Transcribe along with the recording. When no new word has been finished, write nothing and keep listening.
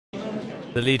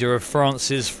The leader of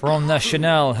France's Front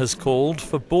National has called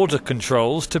for border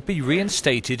controls to be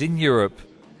reinstated in Europe.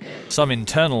 Some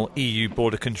internal EU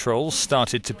border controls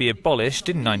started to be abolished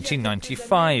in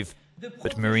 1995,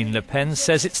 but Marine Le Pen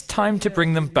says it's time to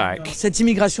bring them back.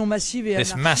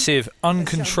 This massive,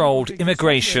 uncontrolled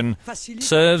immigration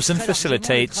serves and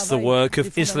facilitates the work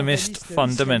of Islamist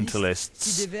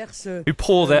fundamentalists, who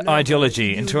pour their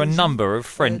ideology into a number of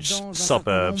French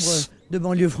suburbs.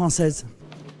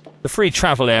 The free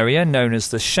travel area, known as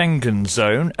the Schengen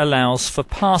zone, allows for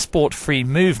passport-free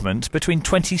movement between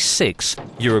 26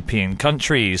 European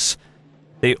countries.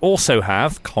 They also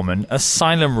have common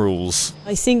asylum rules.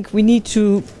 I think we need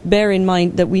to bear in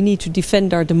mind that we need to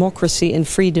defend our democracy and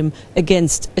freedom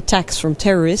against attacks from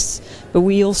terrorists, but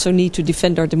we also need to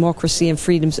defend our democracy and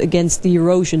freedoms against the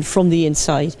erosion from the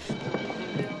inside.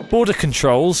 Border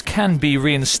controls can be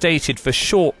reinstated for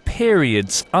short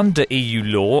periods under EU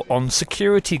law on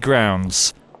security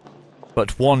grounds.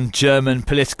 But one German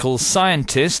political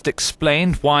scientist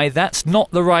explained why that's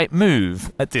not the right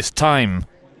move at this time.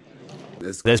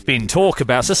 There's been talk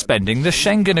about suspending the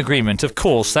Schengen agreement. Of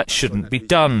course, that shouldn't be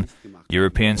done.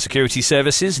 European security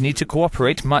services need to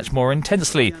cooperate much more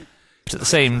intensely. But at the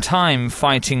same time,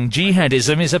 fighting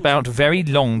jihadism is about very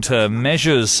long-term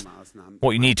measures.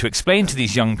 What you need to explain to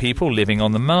these young people living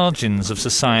on the margins of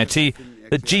society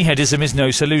that jihadism is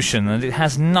no solution and it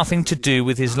has nothing to do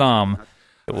with Islam.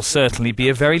 It will certainly be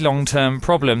a very long-term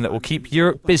problem that will keep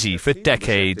Europe busy for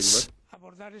decades.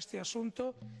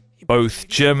 Both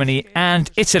Germany and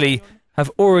Italy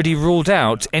have already ruled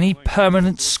out any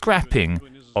permanent scrapping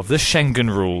of the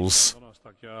Schengen rules.